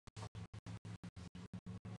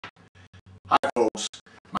Hi folks,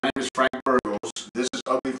 my name is Frank Burgos. This is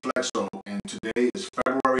Ugly Flexo, and today is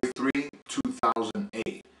February 3,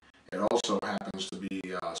 2008. It also happens to be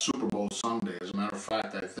Super Bowl Sunday. As a matter of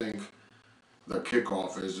fact, I think the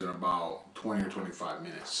kickoff is in about 20 or 25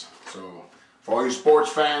 minutes. So for all you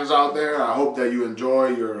sports fans out there, I hope that you enjoy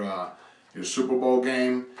your Super Bowl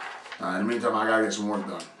game. In the meantime, I gotta get some work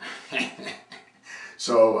done.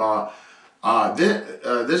 So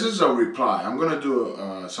this is a reply. I'm going to do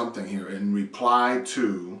something here in reply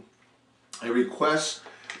to a request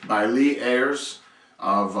by Leigh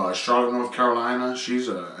of Charlotte, North Carolina. She's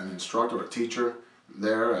an instructor, a teacher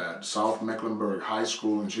there at South Mecklenburg High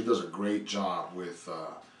School, and she does a great job with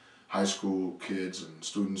high school kids and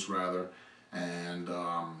students rather. And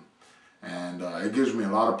it gives me a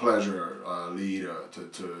lot of pleasure, Leigh,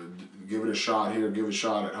 to give it a shot here, give a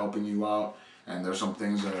shot at helping you out. And there's some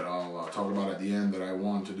things that I'll talk about at the end that I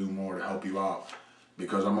want to do more to help you out,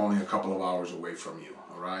 because I'm only a couple of hours away from you,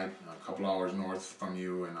 all right? A couple hours north from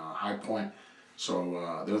you in High Point.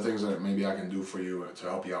 So there are things that maybe I can do for you to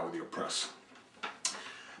help you out with your press.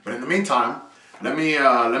 But in the meantime, let me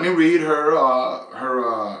read her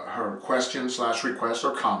question/request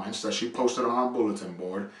or comments that she posted on our bulletin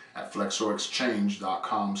board at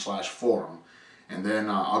flexoexchange.com/forum, and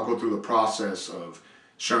then I'll go through the process of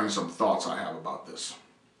sharing some thoughts I have about this.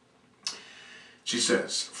 She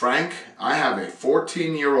says, Frank, I have a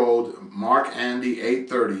 14-year-old Mark Andy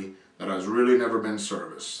 830 that has really never been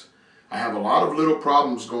serviced. I have a lot of little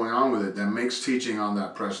problems going on with it that makes teaching on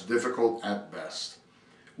that press difficult at best.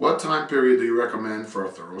 What time period do you recommend for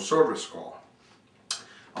a thorough service call?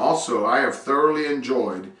 Also, I have thoroughly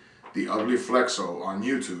enjoyed the Ugly Flexo on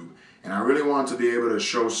YouTube, and I really want to be able to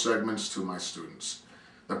show segments to my students.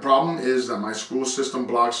 The problem is that my school system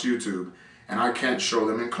blocks YouTube and I can't show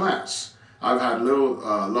them in class. I've had little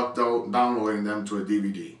luck downloading them to a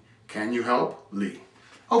DVD. Can you help? Leigh.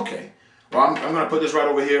 Okay, well I'm going to put this right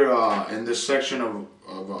over here in this section of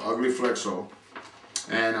Ugly Flexo.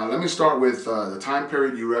 And let me start with the time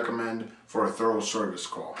period you recommend for a thorough service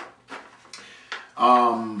call.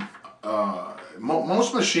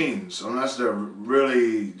 Most machines, unless they're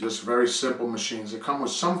really just very simple machines, they come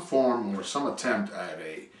with some form or some attempt at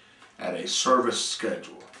a service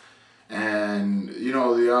schedule. And you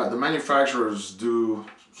know, the manufacturers do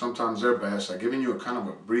sometimes their best at giving you a kind of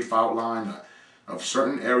a brief outline of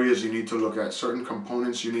certain areas you need to look at, certain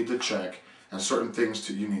components you need to check, and certain things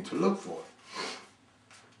you need to look for.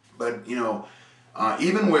 But you know,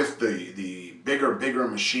 even with the bigger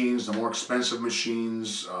machines, the more expensive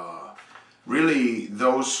machines, really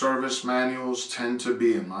those service manuals tend to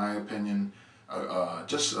be, in my opinion,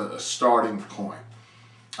 just a starting point.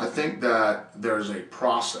 I think that there's a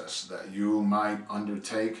process that you might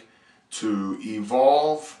undertake to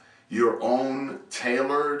evolve your own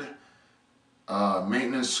tailored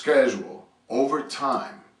maintenance schedule over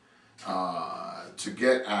time to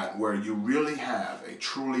get at where you really have a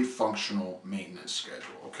truly functional maintenance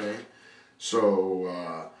schedule, okay? So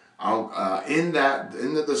in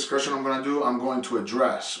the discussion I'm going to do, I'm going to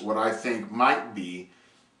address what I think might be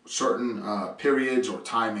certain periods or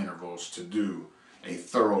time intervals to do a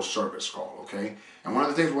thorough service call, okay? And one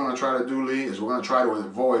of the things we're going to try to do, Leigh, is we're going to try to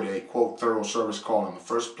avoid a, quote, thorough service call in the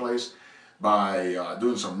first place by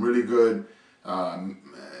doing some really good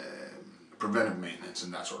preventive maintenance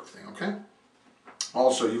and that sort of thing, okay?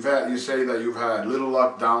 Also, you say that you've had little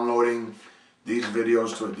luck downloading these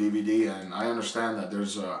videos to a DVD, and I understand that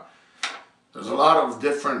there's a lot of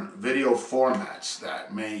different video formats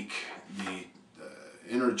that make the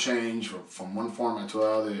interchange from one format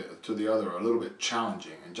to the other a little bit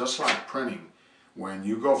challenging. And just like printing, when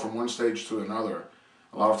you go from one stage to another,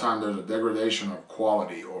 a lot of times there's a degradation of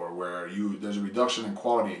quality, or where there's a reduction in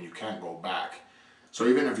quality and you can't go back. So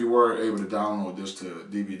even if you were able to download this to a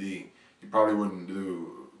DVD, you probably wouldn't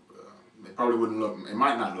do, it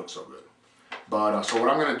might not look so good. But so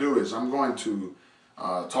what I'm going to do is I'm going to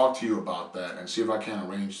talk to you about that and see if I can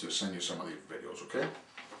arrange to send you some of these videos, okay?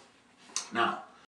 Now,